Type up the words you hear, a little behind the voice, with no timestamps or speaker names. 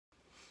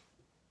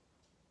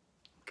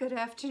Good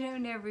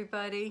afternoon,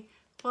 everybody.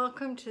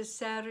 Welcome to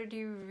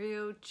Saturday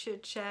Review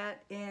Chit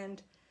Chat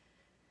and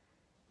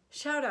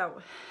shout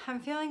out. I'm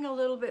feeling a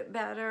little bit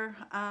better.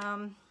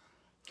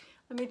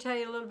 Let me tell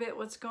you a little bit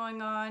what's going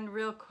on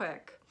real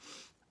quick.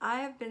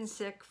 I have been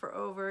sick for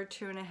over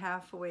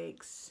 2.5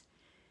 weeks.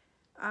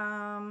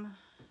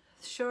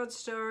 Short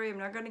story, I'm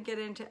not going to get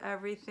into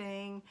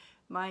everything.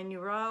 My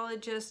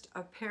neurologist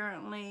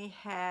apparently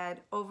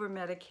had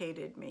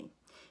over-medicated me.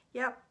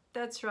 Yep.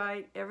 That's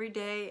right. Every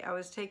day I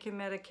was taking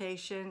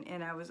medication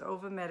and I was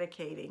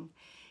over-medicating.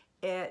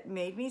 It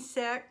made me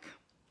sick.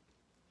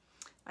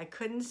 I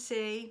couldn't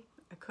see.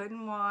 I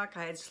couldn't walk.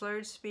 I had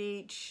slurred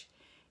speech.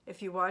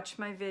 If you watch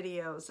my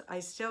videos, I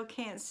still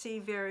can't see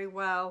very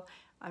well.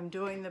 I'm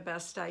doing the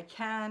best I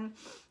can.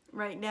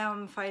 Right now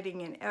I'm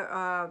fighting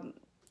and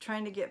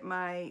trying to get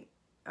my,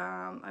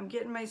 I'm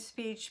getting my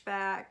speech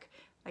back.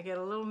 I get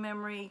a little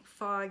memory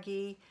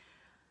foggy.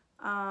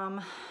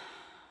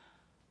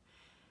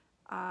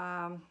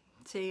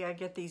 See, I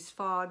get these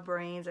fog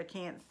brains. I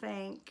can't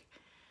think.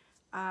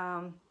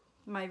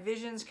 My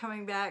vision's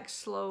coming back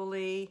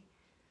slowly.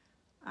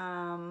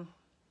 I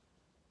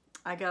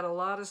got a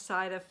lot of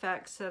side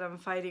effects that I'm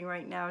fighting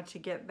right now to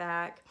get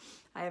back.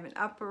 I have an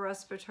upper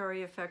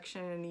respiratory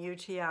infection and a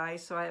UTI,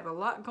 so I have a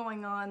lot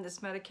going on.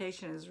 This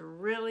medication has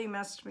really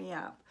messed me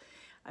up.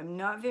 I'm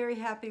not very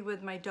happy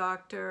with my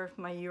doctor,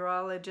 my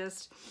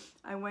urologist.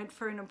 I went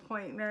for an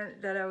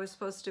appointment that I was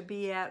supposed to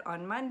be at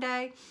on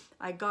Monday.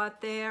 I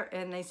got there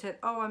and they said,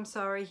 oh, I'm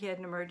sorry, he had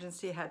an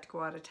emergency, had to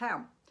go out of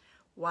town.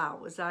 Wow,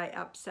 was I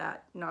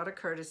upset. Not a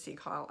courtesy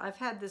call. I've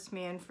had this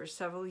man for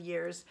several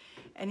years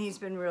and he's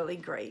been really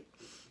great.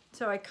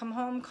 So I come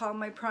home, called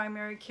my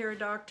primary care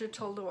doctor,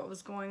 told her what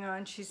was going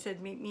on. She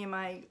said, meet me in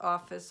my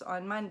office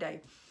on Monday.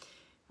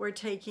 We're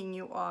taking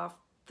you off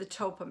the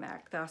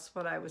Topamac. That's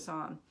what I was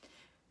on.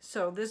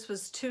 So this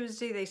was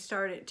Tuesday. They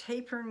started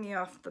tapering me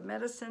off the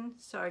medicine,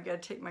 so I got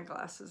to take my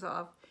glasses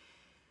off.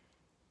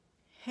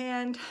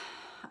 And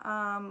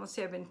let's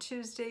see, I've been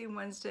Tuesday,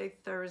 Wednesday,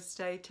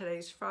 Thursday,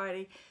 today's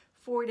Friday,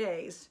 4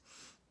 days.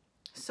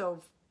 So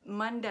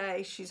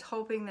Monday, she's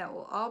hoping that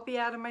will all be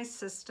out of my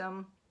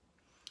system,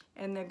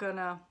 and they're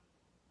gonna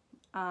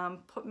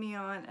put me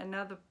on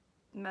another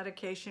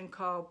medication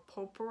called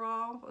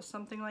Poperol or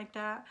something like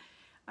that.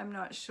 I'm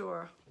not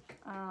sure.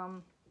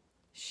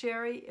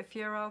 Sherry, if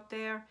you're out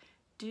there,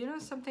 do you know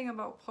something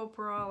about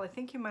Poperol? I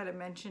think you might have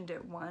mentioned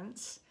it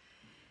once.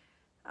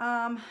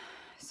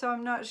 So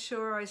I'm not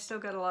sure. I still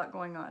got a lot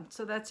going on.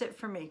 So that's it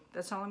for me.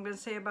 That's all I'm going to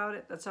say about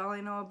it. That's all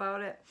I know about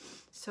it.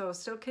 So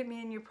still keep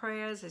me in your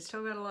prayers. I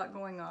still got a lot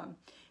going on.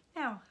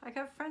 Now, I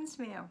got friends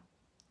mail.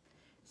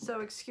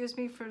 So excuse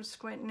me for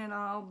squinting and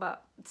all,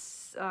 but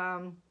it's,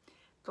 the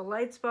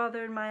light's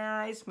bothering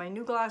my eyes. My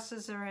new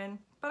glasses are in,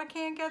 but I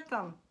can't get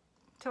them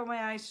until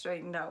my eyes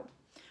straightened out.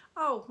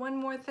 Oh, one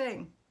more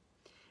thing.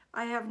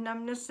 I have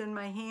numbness in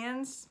my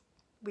hands.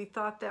 We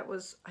thought that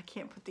was, I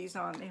can't put these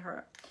on, they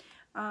hurt.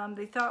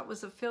 They thought it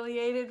was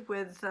affiliated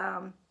with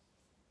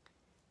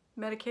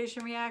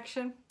medication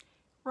reaction.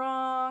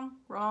 Wrong,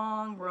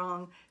 wrong,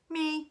 wrong.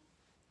 Me.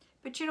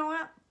 But you know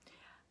what?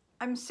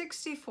 I'm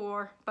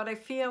 64, but I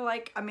feel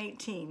like I'm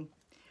 18.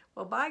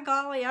 Well, by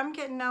golly, I'm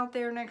getting out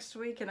there next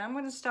week and I'm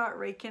going to start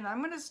raking.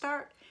 I'm going to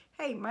start,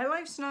 hey, my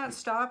life's not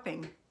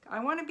stopping.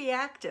 I want to be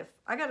active.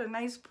 I got a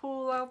nice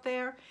pool out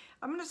there.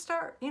 I'm going to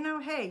start, you know,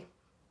 hey,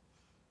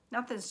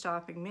 nothing's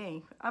stopping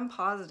me. I'm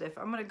positive.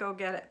 I'm going to go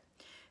get it.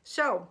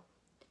 So,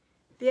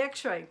 the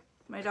x-ray.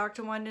 My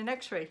doctor wanted an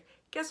x-ray.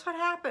 Guess what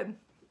happened?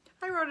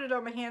 I wrote it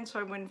on my hand so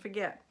I wouldn't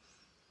forget.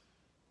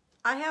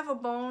 I have a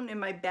bone in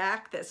my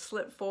back that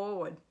slipped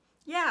forward.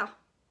 Yeah,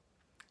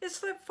 it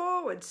slipped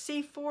forward,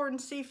 C4 and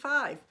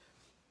C5.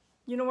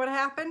 You know what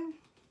happened?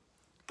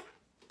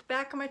 The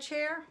back of my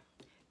chair?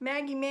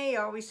 Maggie May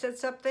always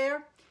sits up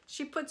there.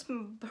 She puts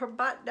her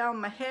butt down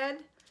my head.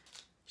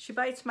 She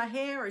bites my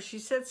hair, or she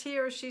sits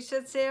here, or she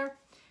sits there.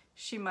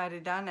 She might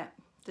have done it.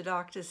 The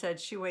doctor said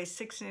she weighs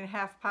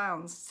 16.5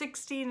 pounds.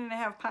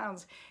 16.5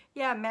 pounds.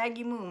 Yeah,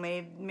 Maggie Moo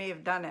may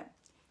have done it.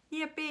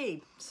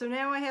 Yippee. So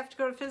now I have to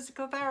go to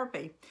physical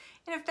therapy.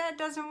 And if that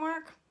doesn't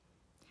work,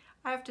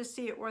 I have to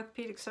see an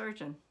orthopedic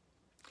surgeon.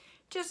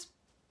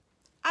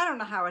 I don't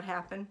know how it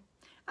happened.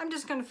 I'm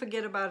just going to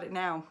forget about it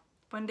now.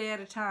 One day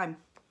at a time.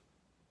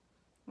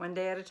 One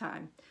day at a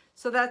time.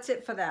 So that's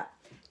it for that.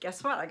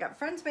 Guess what? I got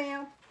friends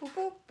mail. Boop,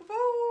 boop, boop,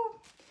 boop.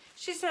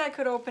 She said I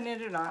could open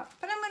it or not,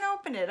 but I'm going to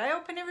open it. I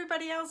open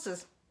everybody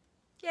else's.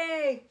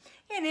 Yay.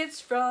 And it's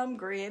from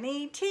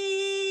Granny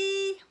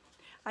T.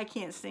 I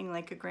can't sing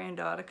like a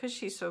granddaughter because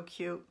she's so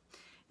cute.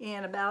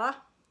 Annabella.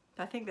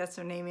 I think that's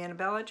her name,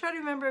 Annabella. Try to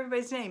remember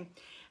everybody's name.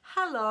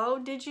 Hello.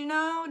 Did you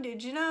know?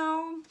 Did you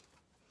know?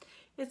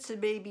 It's a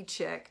baby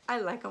chick. I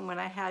like them when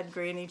I had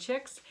granny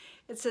chicks.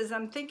 It says,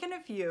 I'm thinking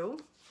of you.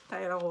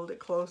 I gotta hold it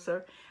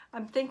closer.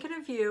 I'm thinking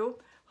of you.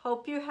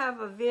 Hope you have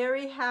a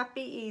very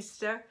happy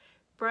Easter.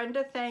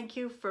 Brenda, thank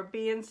you for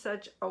being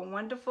such a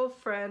wonderful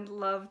friend.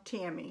 Love,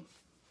 Tammy.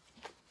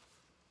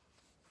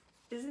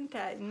 Isn't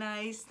that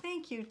nice?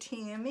 Thank you,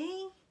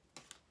 Tammy.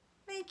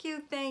 Thank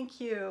you, thank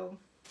you.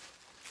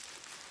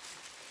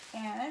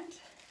 And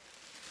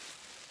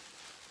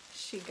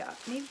she got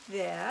me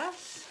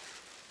this.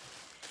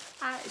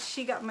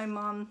 She got my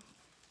mom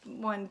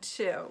one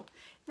too.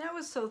 That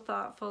was so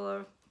thoughtful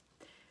of.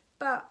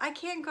 But I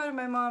can't go to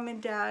my mom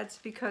and dad's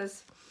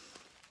because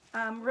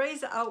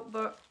Ray's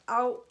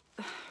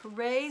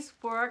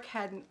work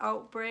had an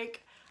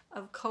outbreak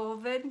of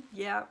COVID.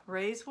 Yeah,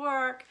 Ray's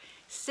work.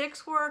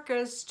 6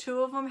 workers,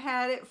 2 of them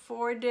had it,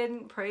 4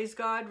 didn't. Praise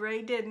God,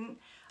 Ray didn't.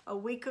 A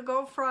week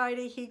ago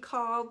Friday, he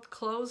called,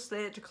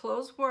 they had to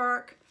close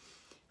work.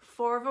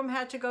 4 of them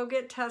had to go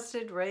get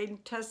tested. Ray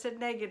tested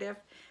negative.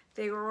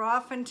 They were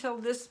off until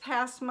this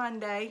past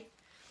Monday.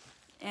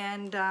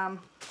 And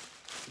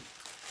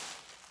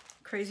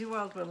crazy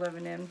world we're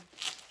living in.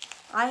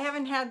 I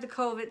haven't had the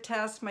COVID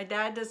test. My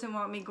dad doesn't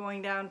want me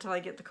going down until I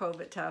get the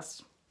COVID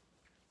test.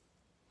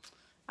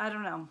 I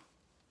don't know.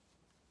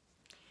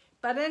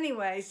 But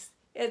anyways,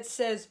 it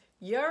says,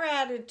 your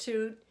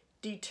attitude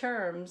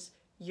determines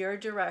your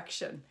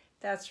direction.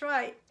 That's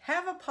right.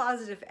 Have a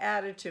positive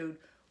attitude.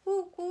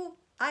 Woo, woo.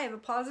 I have a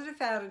positive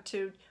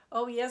attitude.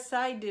 Oh, yes,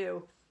 I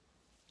do.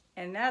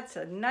 And that's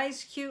a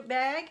nice, cute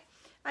bag.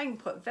 I can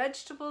put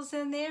vegetables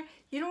in there.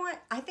 You know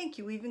what? I think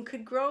you even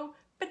could grow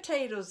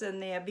potatoes in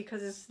there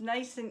because it's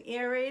nice and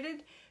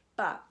aerated.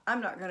 But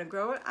I'm not going to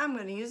grow it. I'm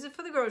going to use it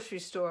for the grocery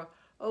store.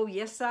 Oh,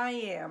 yes, I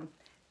am.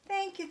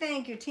 Thank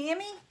you,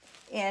 Tammy.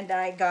 And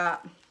I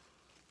got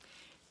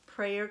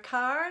prayer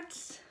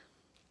cards.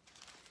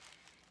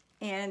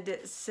 And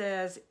it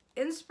says,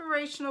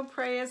 inspirational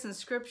prayers and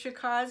scripture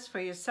cards for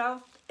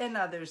yourself and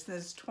others.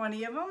 There's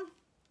 20 of them.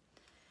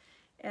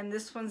 And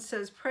this one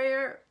says,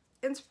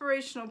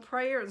 inspirational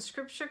prayer and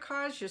scripture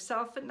cards,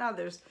 yourself and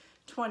others.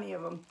 20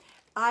 of them.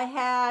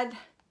 I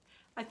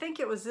think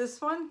it was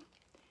this one.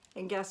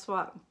 And guess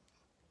what?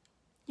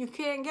 You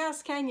can't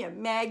guess, can you?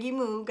 Maggie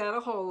Moo got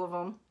a hold of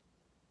them.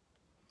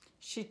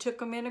 She took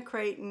them in a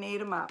crate and ate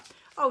them up.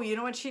 Oh, you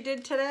know what she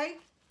did today?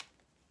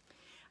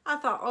 I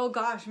thought, oh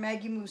gosh,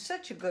 Maggie Moo's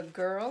such a good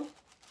girl.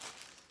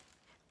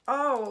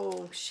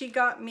 Oh, she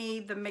got me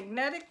the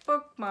magnetic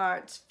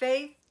bookmarks,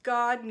 Faith,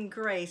 God, and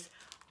Grace.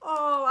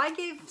 Oh, I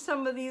gave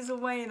some of these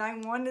away and I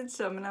wanted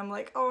some. And I'm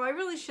like, oh, I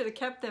really should have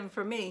kept them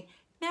for me.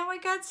 Now I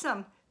got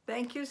some.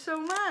 Thank you so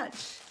much.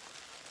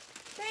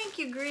 Thank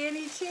you,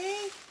 Granny T.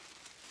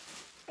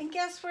 And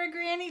guess where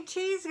Granny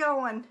T's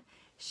going?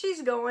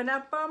 She's going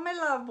up on my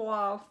love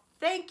wall.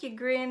 Thank you,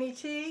 Granny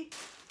T.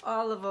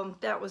 All of them.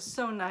 That was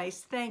so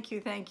nice. Thank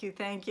you, thank you,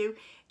 thank you.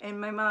 And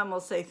my mom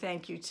will say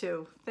thank you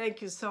too.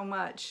 Thank you so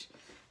much.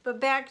 But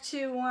back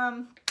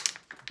to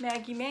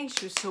Maggie May.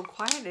 She was so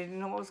quiet. I didn't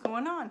know what was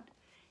going on.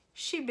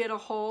 She bit a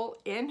hole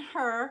in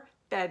her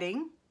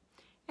bedding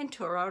and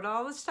tore out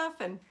all the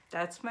stuffing.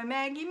 That's my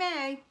Maggie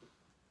May.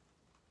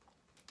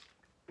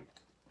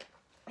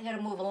 I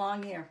gotta move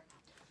along here.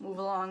 Move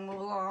along,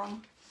 move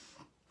along.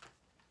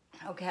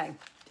 Okay.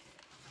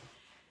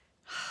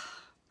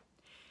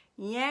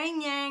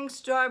 Yang Yang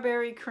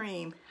strawberry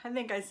cream. I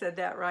think I said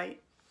that right.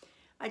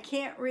 I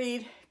can't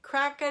read.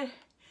 Cracker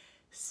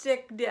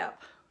stick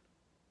dip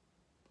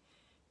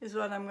is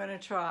what I'm going to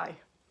try.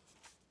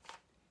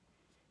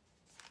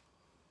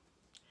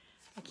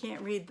 I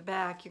can't read the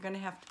back. You're going to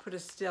have to put a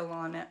still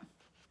on it.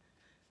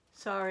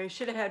 Sorry,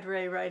 should have had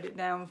Ray write it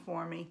down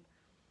for me.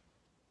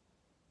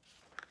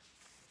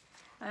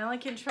 I only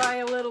can try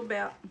a little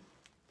bit.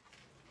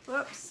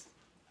 Whoops.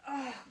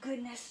 Oh,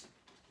 goodness.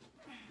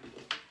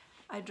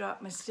 I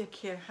dropped my stick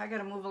here. I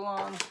gotta move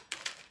along.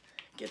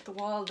 Get the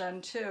wall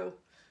done too.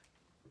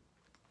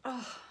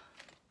 Oh.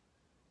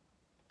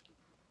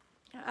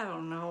 I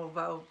don't know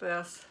about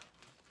this.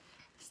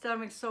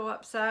 Stomach's so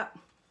upset.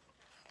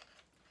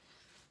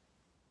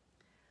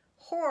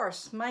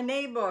 Horse, my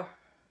neighbor.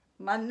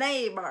 My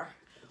neighbor.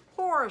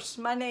 Horse,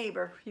 my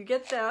neighbor. You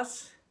get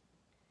this?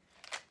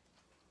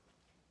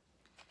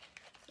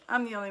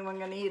 I'm the only one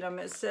gonna eat them.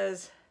 It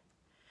says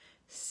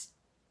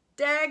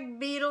Stag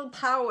Beetle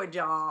Power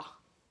Jaw.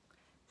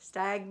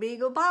 Stag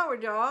Beetle Power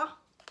Jaw.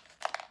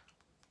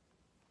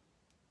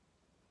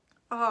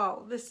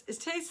 Oh, it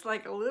tastes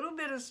like a little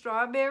bit of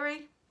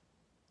strawberry.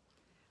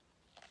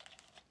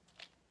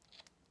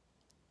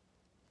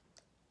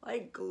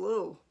 Like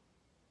glue.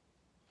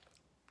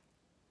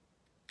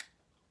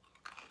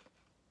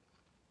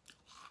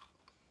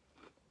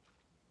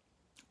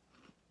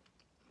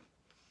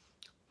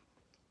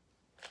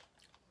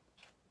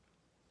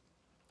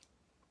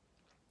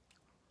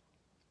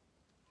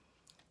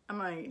 I'm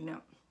not eating it.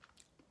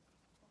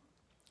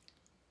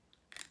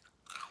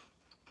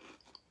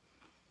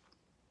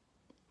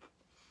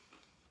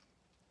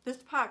 This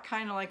part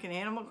kind of like an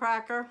animal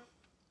cracker.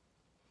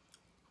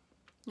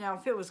 Now,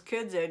 if it was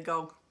kids, they'd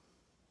go,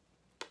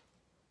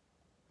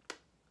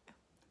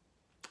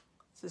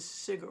 it's a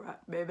cigarette,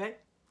 baby.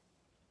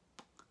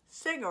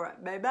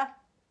 Cigarette, baby.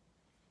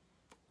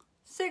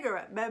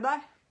 Cigarette,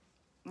 baby.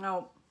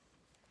 No.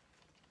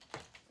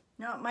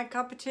 Not my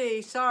cup of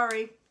tea,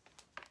 sorry.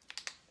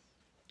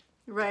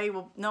 Ray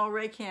will, no,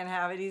 Ray can't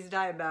have it. He's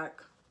diabetic.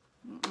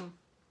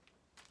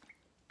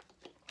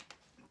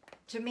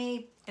 To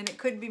me, and it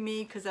could be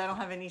me because I don't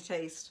have any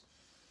taste.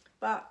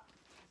 but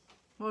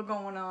we're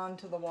going on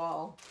to the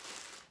wall.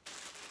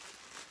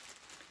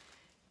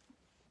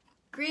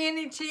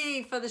 Granny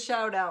T for the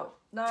shout out.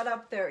 Not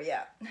up there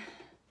yet.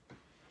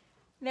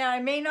 Now I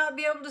may not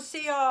be able to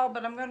see all,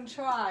 but I'm gonna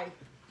try.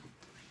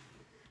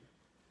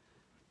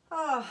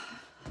 Oh,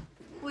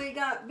 we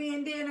got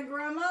Bandana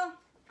Grandma.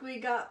 We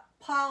got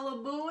Paula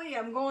Bowie.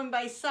 I'm going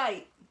by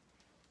sight.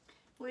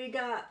 We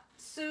got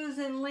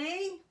Susan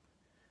Lee.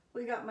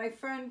 We got my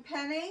friend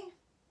Penny.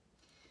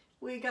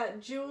 We got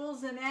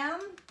Jules and M.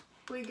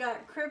 We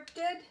got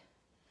Cryptid.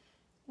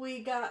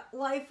 We got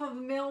Life of a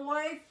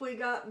Millwife. We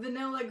got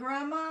Vanilla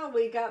Grandma.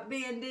 We got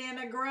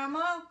Bandana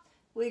Grandma.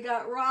 We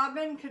got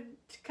Robin,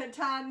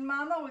 Catan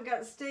Mama. We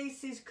got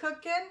Stacy's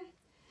Cooking.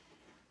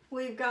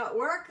 We've got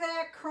Work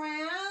That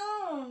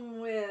Crown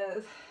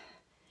with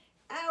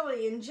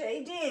Allie and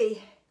JD.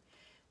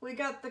 We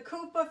got the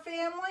Cooper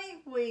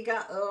family. We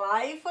got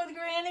Life with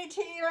Granny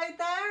T right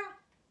there.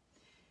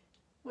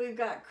 We've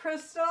got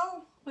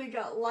Crystal. We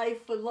got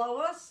Life with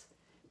Lois.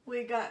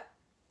 We got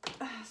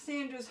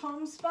Sandra's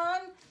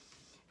Homespun.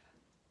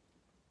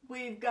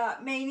 We've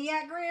got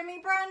Maniac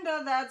Grammy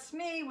Brenda, that's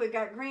me. We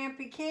got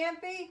Grampy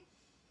Campy.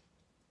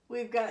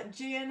 We've got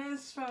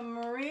Janice from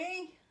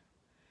Marie,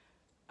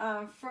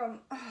 from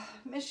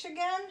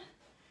Michigan.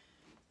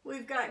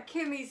 We've got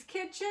Kimmy's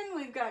Kitchen.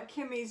 We've got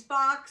Kimmy's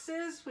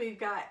Boxes. We've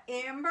got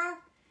Amber.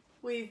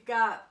 We've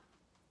got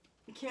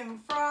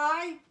Kim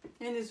Fry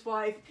and his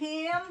wife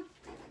Pam.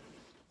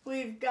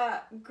 We've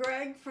got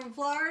Greg from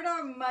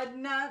Florida,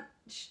 Mudnut,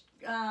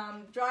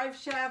 Drive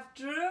Shaft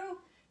Drew,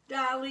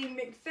 Darlene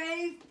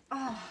McFaith,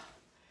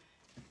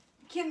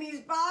 Kimmy's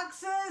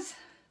Boxes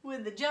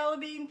with the jelly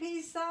bean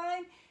peace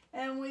sign,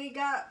 and we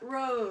got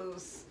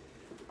Rose.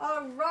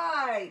 All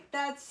right,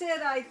 that's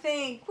it, I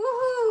think.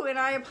 Woohoo! And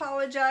I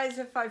apologize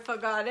if I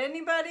forgot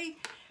anybody.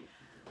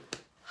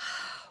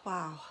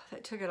 Wow,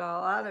 that took it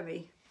all out of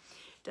me.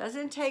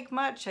 Doesn't take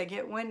much, I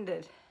get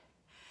winded.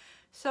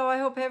 So I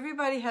hope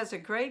everybody has a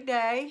great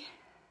day.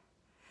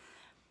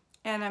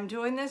 And I'm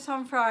doing this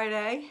on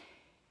Friday.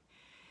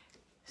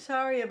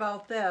 Sorry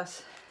about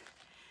this.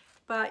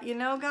 But you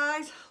know,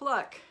 guys,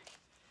 look.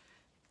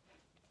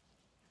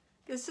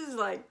 This is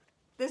like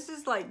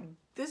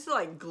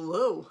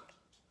glue.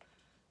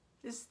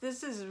 This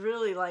is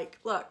really like,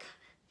 look.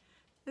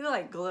 This is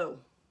like glue.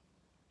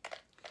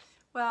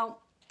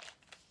 Well,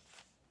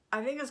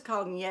 I think it's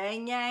called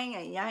Yang Yang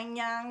and Yang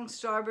Yang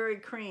Strawberry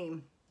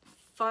Cream.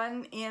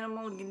 Fun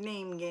animal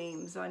name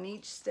games on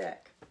each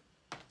stick.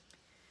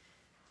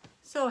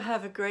 So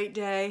have a great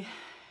day.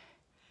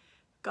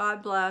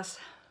 God bless.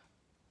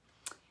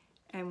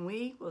 And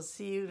we will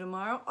see you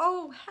tomorrow.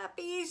 Oh,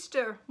 happy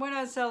Easter. We're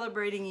not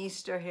celebrating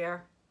Easter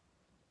here.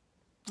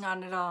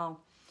 Not at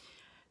all.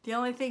 The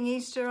only thing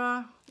Easter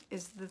on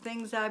is the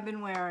things I've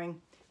been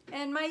wearing.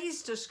 And my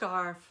Easter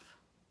scarf.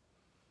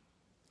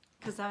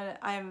 Because I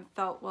haven't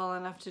felt well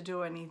enough to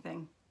do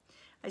anything.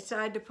 I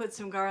decided to put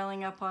some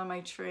garland up on my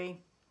tree.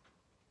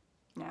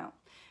 No.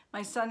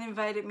 My son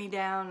invited me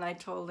down and I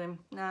told him,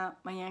 nah,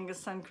 my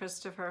youngest son,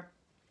 Christopher,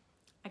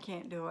 I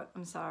can't do it.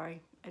 I'm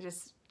sorry. I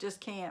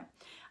just can't.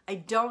 I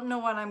don't know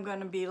what I'm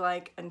going to be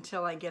like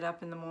until I get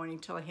up in the morning,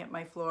 till I hit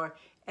my floor.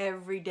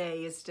 Every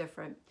day is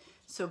different.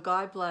 So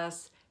God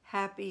bless.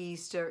 Happy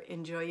Easter.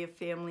 Enjoy your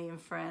family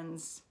and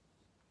friends.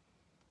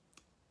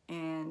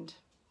 And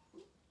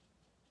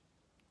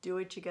do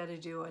what you got to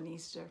do on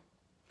Easter.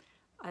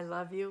 I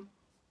love you.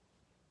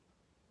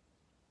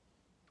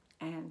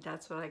 And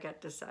that's what I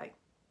got to say.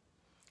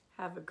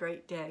 Have a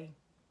great day.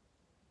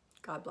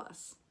 God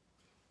bless.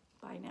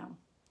 Bye now.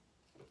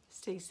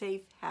 Stay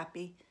safe,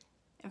 happy,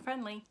 and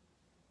friendly.